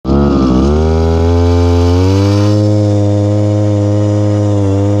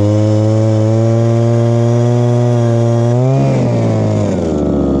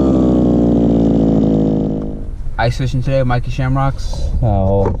ice fishing today with Mikey Shamrocks.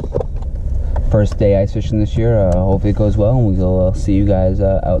 First day ice fishing this year. Hopefully it goes well, and we'll see you guys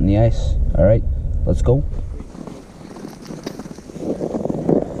out in the ice. All right, let's go.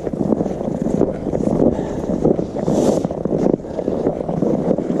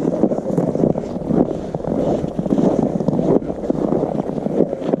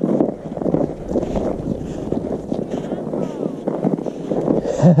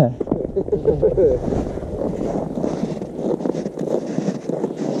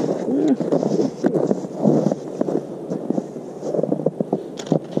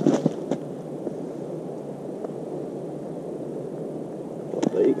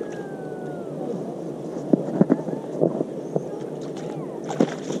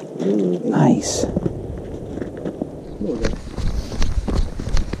 Nice.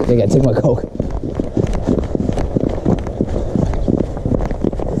 I gotta take my Coke.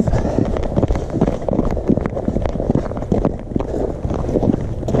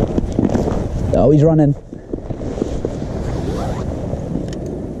 Oh, he's running.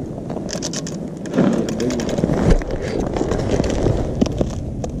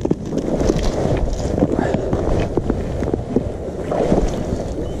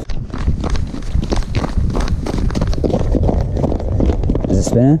 Is it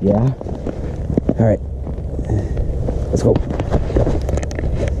spinning? Yeah. All right. Let's go.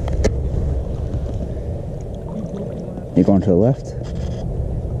 You going to the left?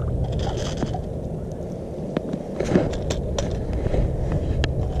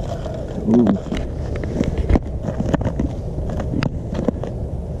 Ooh.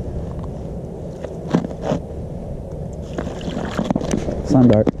 Sun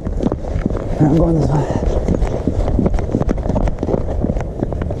dart. I'm going this way.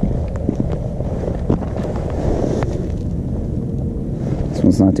 This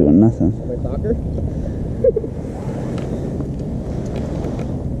one's not doing nothing. My talker?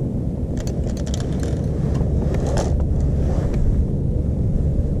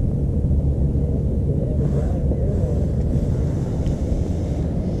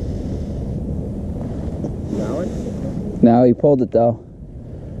 No, he pulled it though.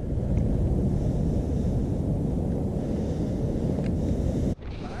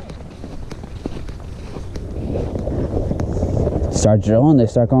 Start drilling, they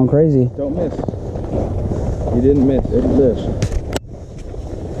start going crazy. Don't miss. You didn't miss. It is this.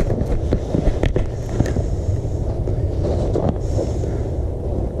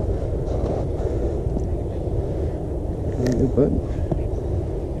 Good button.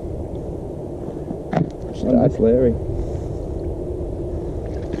 That's Larry.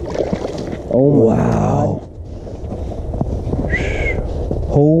 Oh wow.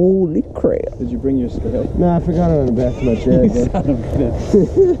 Holy crap. Did you bring your scale? No, I forgot it on the back of my chair again.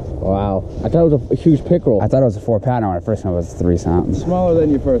 Wow. I thought it was a huge pickerel. I thought it was a 4-pounder when I first time it was 3 something. Smaller than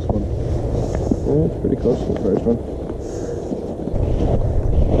your first one. Yeah, it's pretty close to the first one.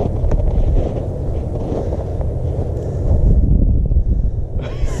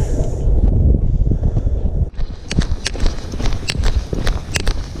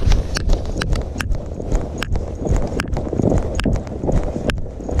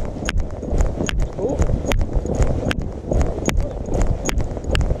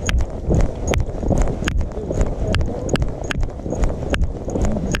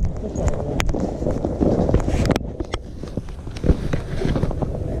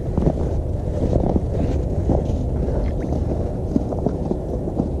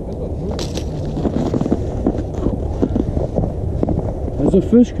 There's a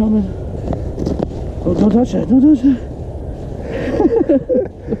fish coming. Oh, don't touch it. Don't touch it.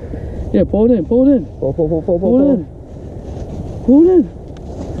 Yeah, pull it in. Pull it in. Pull it in. Pull it in.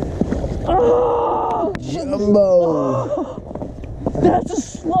 Oh! Jumbo! Oh, that's a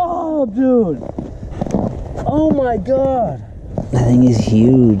slob, dude. Oh my god. That thing is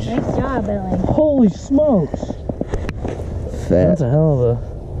huge. Nice job, Billy. Holy smokes. Fat. That's a hell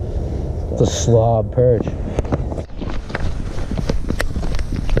of a slob perch.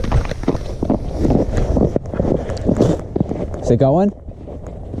 Is it going?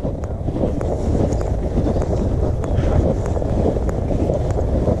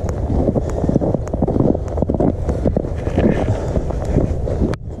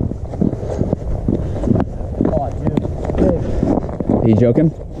 Oh, dude. Big. Are you joking?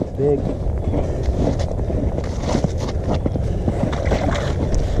 Big.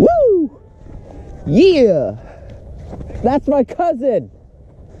 Woo! Yeah! That's my cousin!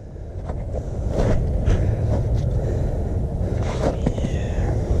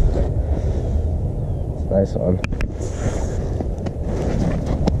 Nice one.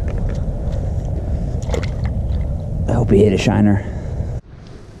 We hit a shiner.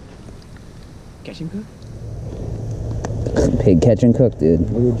 Catch and cook? Pig catch and cook, dude.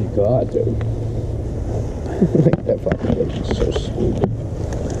 What you got, dude? Like that fucking fish is so sweet.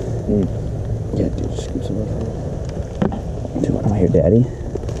 Yeah, dude, scoop some of that. Dude, am I your daddy?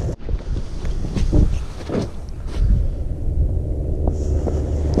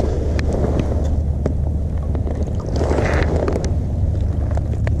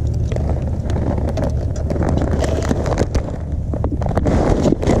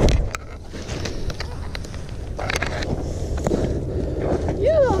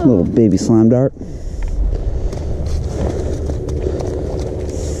 Little baby slime dart.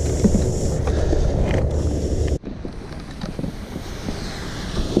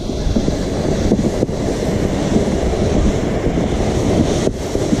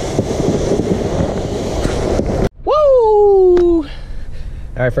 Woo!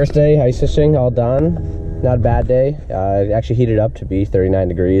 Alright, first day ice fishing, all done. Not a bad day. It actually heated up to be 39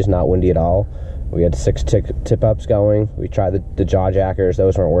 degrees, not windy at all. We had 6 tip-ups going. We tried the jaw jackers,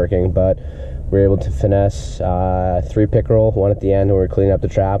 those weren't working, but we were able to finesse 3 pickerel, 1 at the end when we were cleaning up the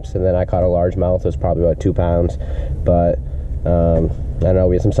traps, and then I caught a largemouth. It was probably about 2 pounds, but I don't know,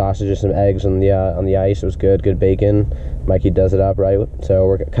 we had some sausages, some eggs on the ice. It was good bacon. Mikey does it up right, so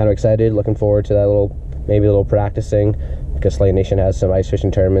we're kind of excited, looking forward to that maybe a little practicing, because Slay Nation has some ice fishing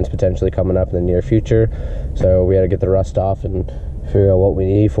tournaments potentially coming up in the near future, so we had to get the rust off and figure out what we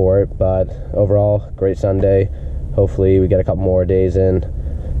need for it. But overall, great Sunday. Hopefully we get a couple more days in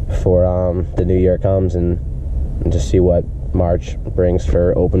before the new year comes, and just see what March brings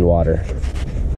for open water.